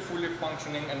completely fully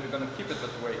functioning, and we're going to keep it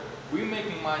that way. We make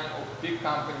money of big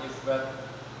companies that,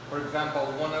 for example,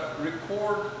 want to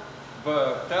record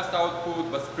the test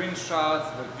output, the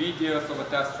screenshots, the videos of the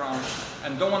test run,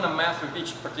 and don't want to mess with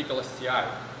each particular CI.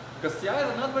 Because CI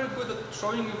are not very good at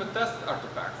showing you the test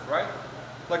artifacts, right?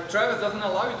 Like Travis doesn't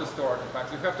allow you to store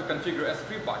artifacts. You have to configure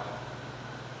S3 bucket,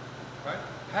 right?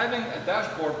 Having a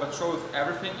dashboard that shows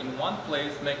everything in one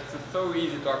place makes it so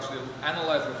easy to actually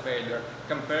analyze the failure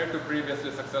compared to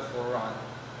previously successful run.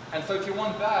 And so if you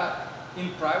want that in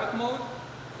private mode,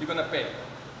 you're going to pay.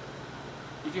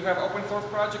 If you have open source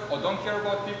project or don't care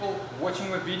about people watching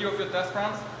the video of your test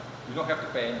runs, you don't have to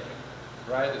pay anything,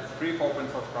 right? It's free for open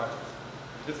source projects.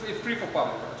 It's free for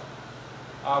public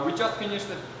projects. We just finished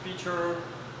a feature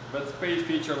that's paid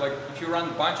feature. Like if you run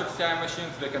a bunch of CI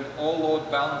machines, they can all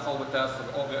load, balance all the tests,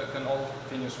 they can all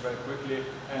finish very quickly.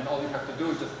 And all you have to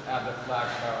do is just add the flag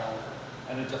barrel,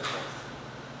 and it just works.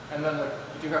 And then like,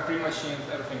 if you have free machines,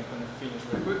 everything is going to finish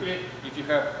very quickly. If you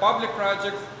have public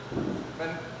projects,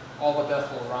 then all the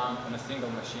tests will run on a single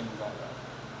machine without that.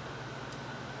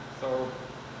 So,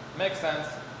 makes sense.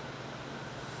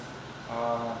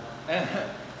 And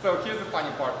so here's the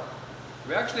funny part.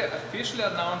 We actually officially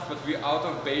announced that we're out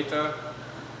of beta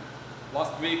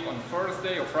last week on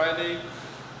Thursday or Friday.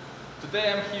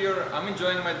 Today I'm here, I'm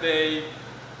enjoying my day.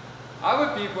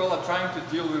 Other people are trying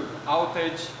to deal with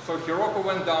outage. So Heroku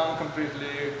went down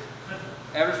completely.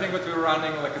 Everything that we're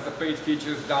running, like as a paid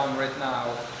feature, is down right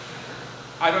now.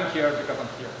 I don't care because I'm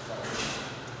here.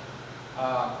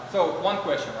 So one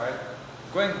question, right?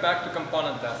 Going back to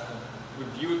component testing with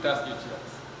Vue test utils.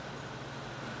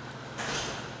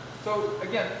 So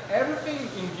again, everything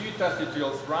in Vue test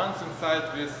utils runs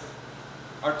inside this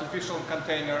artificial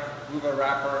container with a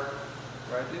wrapper,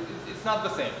 right? It's not the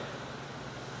same.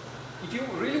 If you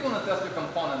really want to test a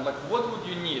component, like what would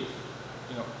you need?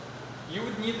 You know, you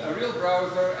would need a real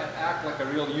browser and act like a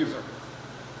real user.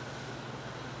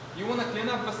 You want to clean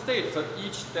up the state so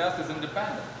each test is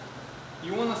independent.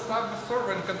 You want to stop the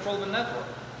server and control the network.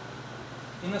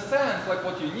 In a sense, like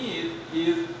what you need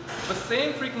is the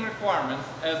same freaking requirements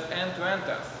as end-to-end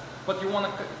tests, but you want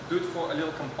to do it for a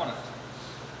little component.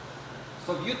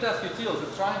 So Vue test utils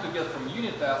is trying to get from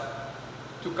unit test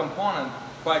to component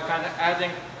by kind of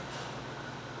adding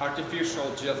artificial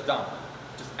JS dump,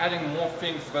 just adding more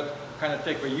things that kind of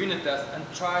take the unit test and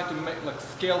try to make, like,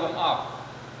 scale them up.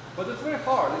 But it's very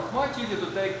hard. It's much easier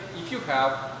to take, if you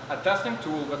have a testing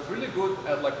tool that's really good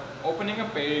at like opening a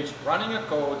page, running a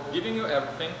code, giving you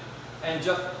everything, and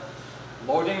just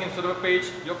loading instead of a page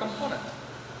your component.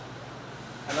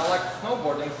 And I like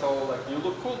snowboarding, so like you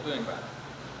look cool doing that.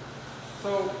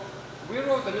 So we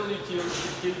wrote a little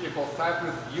utility called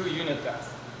Cypress Vue unit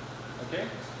test. Okay?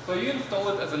 So you install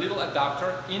it as a little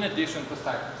adapter in addition to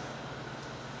Cypress.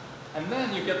 And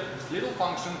then you get this little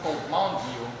function called mount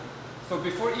view. So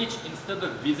before each, instead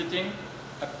of visiting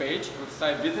a page with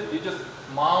site visit, you just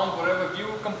mount whatever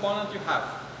Vue component you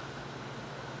have.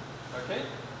 Okay?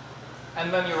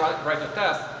 And then you write a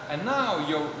test, and now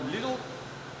your little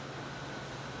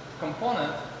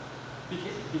component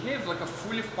behaves like a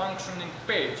fully functioning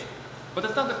page. But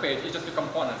it's not a page, it's just a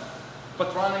component.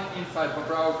 But running inside the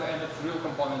browser, and it's a real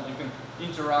component, you can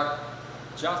interact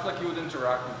just like you would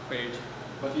interact with a page.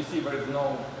 But you see there is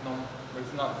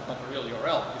it's not a real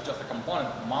URL, it's just a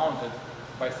component mounted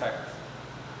by Cypress.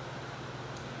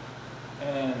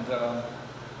 And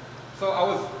so I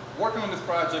was working on this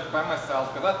project by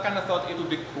myself because I kind of thought it would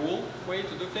be a cool way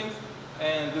to do things.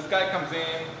 And this guy comes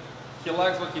in, he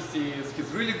likes what he sees, he's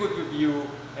really good with Vue,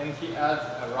 and he adds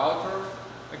a router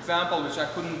example, which I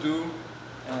couldn't do.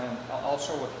 And I'll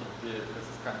show what he did, this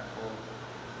is kind of cool.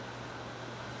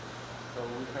 So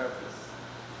we have this.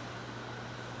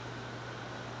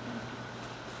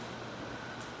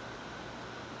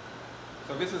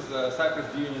 So this is the Cypress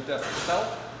Vue unit test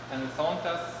itself and its own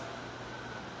tests.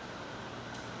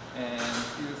 And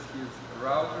here's his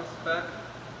router spec.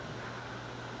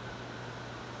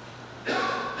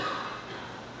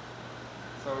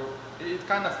 So it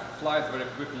kind of flies very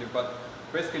quickly, but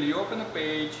basically you open a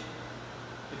page,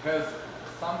 it has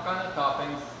some kind of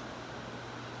toppings,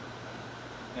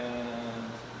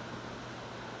 and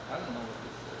I don't know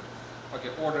what this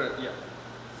is. Okay, order, yeah.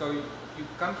 So you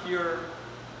come here,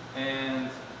 and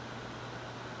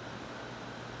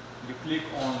you click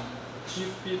on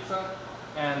cheese pizza,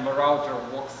 and the router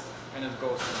walks and it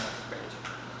goes to the next page.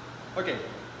 Okay,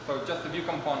 so just a Vue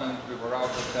component with a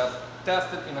router test,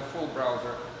 tested in a full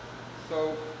browser.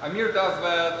 So Amir does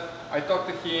that, I talk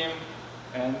to him,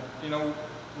 and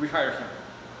we hire him.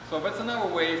 So that's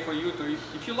another way for you to,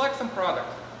 if you like some product,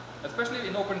 especially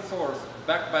in open source,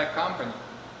 backed by a company,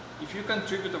 if you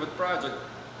contribute to the project,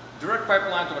 direct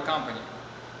pipeline to the company.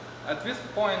 At this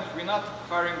point, we're not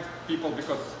hiring people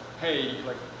because, hey,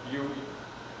 like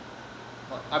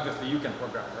well, obviously you can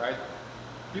program, right?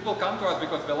 People come to us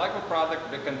because they like the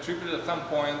product, they contribute at some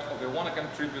point, or they want to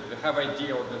contribute, they have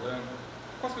idea what they're doing.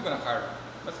 Of course we're going to hire them.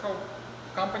 That's how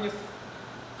companies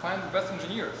find the best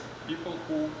engineers, people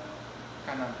who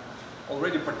kind of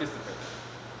already participate.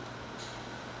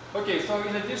 Okay, so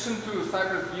in addition to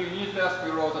Cypress Vue unit test,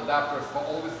 we wrote adapters for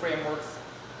all these frameworks.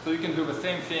 So you can do the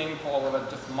same thing for all of it,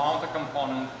 just mount a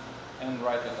component and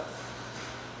write your test.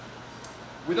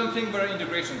 We don't think they're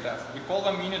integration tests. We call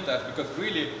them unit tests because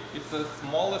really it's the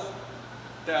smallest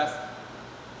test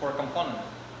for a component,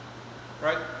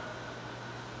 right?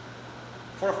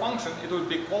 For a function, it would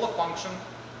be call a function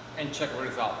and check the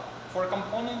result. For a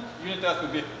component, unit test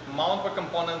would be mount the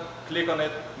component, click on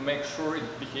it, make sure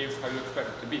it behaves how you expect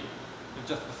it to be. It's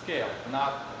just the scale,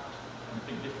 not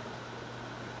anything different.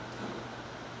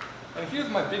 And here's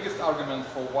my biggest argument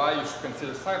for why you should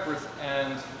consider Cypress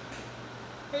and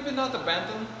maybe not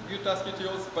abandon Vue task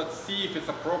utils, but see if it's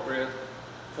appropriate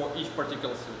for each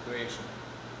particular situation.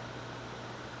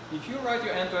 If you write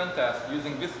your end-to-end test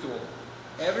using this tool,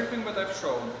 everything that I've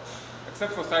shown,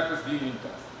 except for Cypress Vue unit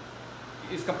test,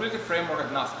 is completely framework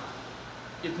agnostic.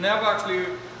 It never actually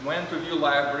went to Vue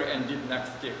library and did next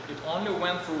tick. It only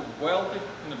went through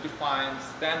well-defined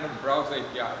standard browser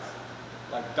APIs,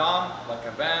 like DOM, like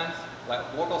events, like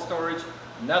local storage,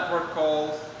 network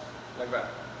calls, like that.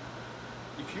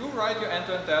 If you write your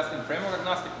end-to-end test in framework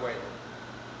agnostic way,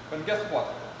 then guess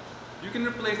what? You can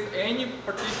replace any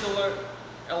particular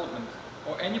element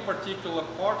or any particular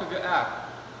part of your app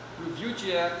with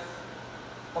Vue.js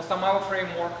or some other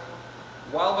framework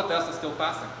while the test is still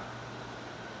passing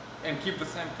and keep the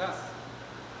same test,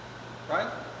 right?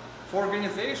 For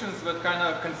organizations that kind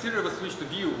of consider the switch to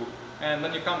Vue and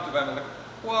then you come to them and like,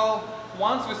 well,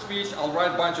 once we switch, I'll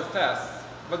write a bunch of tests,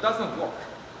 but doesn't work.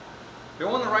 They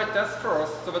want to write tests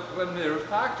first so that when they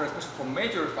refactor, especially for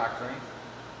major refactoring,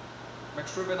 make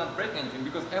sure they're not breaking anything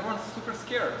because everyone's super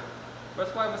scared.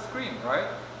 That's why we scream, right?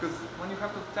 Because when you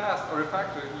have to test or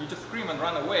refactor, you just scream and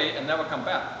run away and never come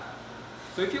back.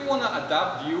 So if you want to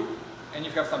adapt Vue and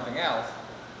you have something else,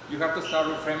 you have to start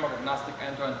with framework agnostic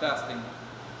end-to-end testing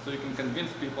so you can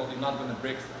convince people you're not going to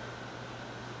break stuff.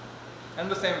 And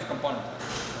the same with component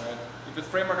testing, right? If it's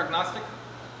framework agnostic,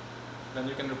 then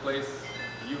you can replace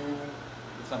Vue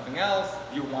with something else,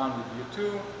 Vue 1 with Vue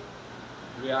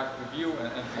 2, React with Vue,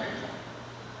 and so on and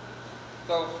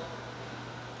so on. So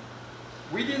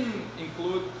we didn't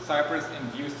include Cypress in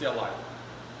Vue CLI.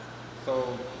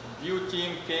 So Vue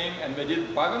team came and they did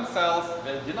it by themselves.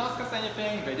 They didn't ask us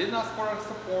anything. They didn't ask for our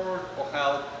support or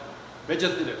help. They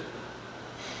just did it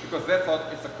because they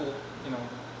thought it's a cool,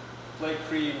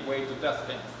 flake-free way to test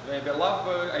things. They love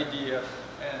the idea,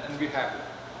 and we're happy.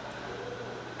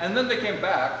 And then they came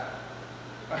back.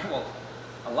 Well,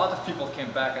 a lot of people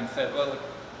came back and said, well,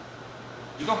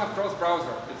 you don't have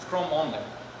cross-browser. It's Chrome only.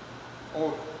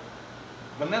 Or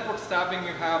the network stabbing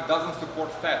you have doesn't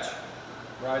support fetch,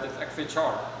 right? It's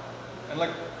XHR. And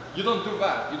like, you don't do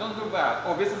that. You don't do that.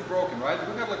 Oh, this is broken, right?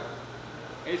 We have like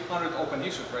 800 open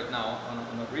issues right now on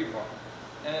a repo.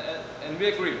 And we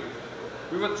agree.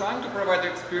 We were trying to provide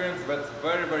an experience that's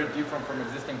very, very different from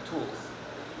existing tools.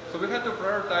 So we had to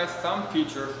prioritize some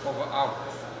features over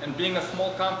others. And being a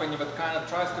small company that kind of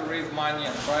tries to raise money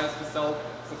and tries to sell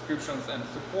subscriptions and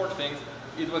support things,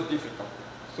 it was difficult.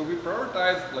 So we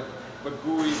prioritized like the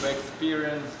GUI, the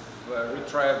experience, the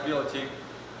retriability,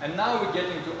 and now we're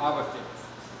getting to other things,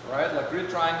 right? Like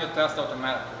retrying your test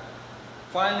automatically.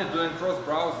 Finally doing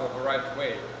cross-browser the right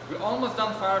way. We're almost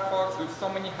done Firefox with so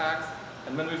many hacks,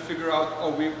 and when we figure out,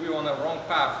 oh, we're on a wrong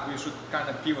path, we should kind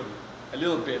of pivot a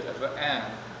little bit at the end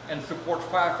and support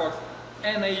Firefox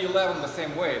and AE11 the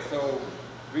same way. So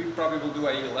we probably will do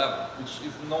AE11, which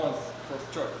is no one's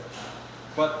first choice.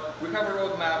 But we have a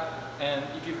roadmap, and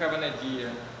if you have an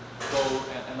idea, go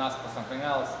and ask for something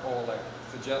else, or like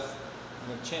suggest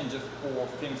changes or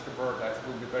things to prioritize.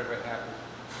 We'll be very, very happy.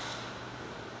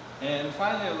 And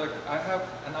finally, like I have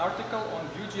an article on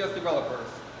Vue.js developers,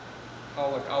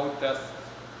 how like I would test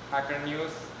Hacker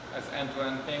News as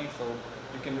end-to-end thing, so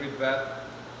you can read that.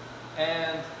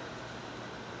 And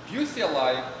Vue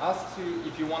CLI asks you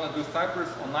if you want to do Cypress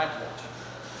or Nightwatch.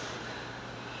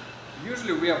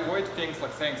 Usually we avoid things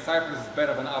like saying Cypress is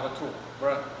better than other tools. There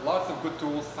are lots of good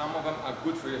tools, some of them are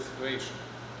good for your situation.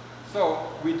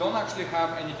 So we don't actually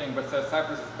have anything that says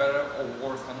Cypress is better or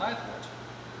worse than Nightwatch.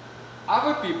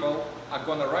 Other people are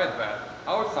going to write that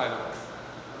outside of us.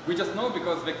 We just know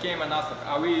because they came and asked,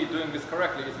 are we doing this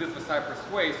correctly? Is this the Cypress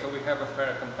way? So we have a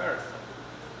fair comparison.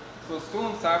 So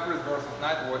soon Cypress versus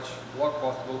Nightwatch blog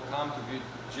post will come to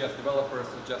Vue.js developers,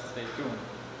 so just stay tuned.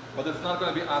 But it's not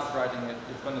going to be us writing it,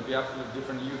 it's going to be absolutely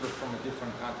different users from a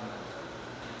different continent.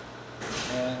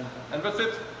 And that's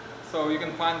it. So you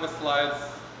can find the slides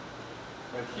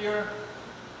right here,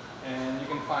 and you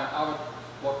can find our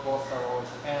blog posts.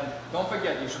 And don't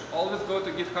forget, you should always go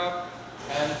to GitHub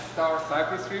and star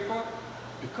Cypress repo,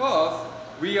 because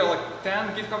we are like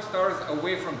 10 GitHub stars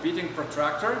away from beating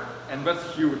Protractor, and that's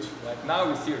huge. Like now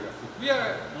we're serious. If we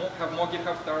have more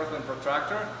GitHub stars than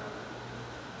Protractor,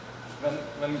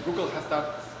 then Google has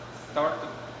to start to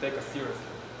take us seriously.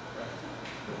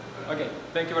 Right? Okay,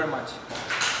 thank you very much.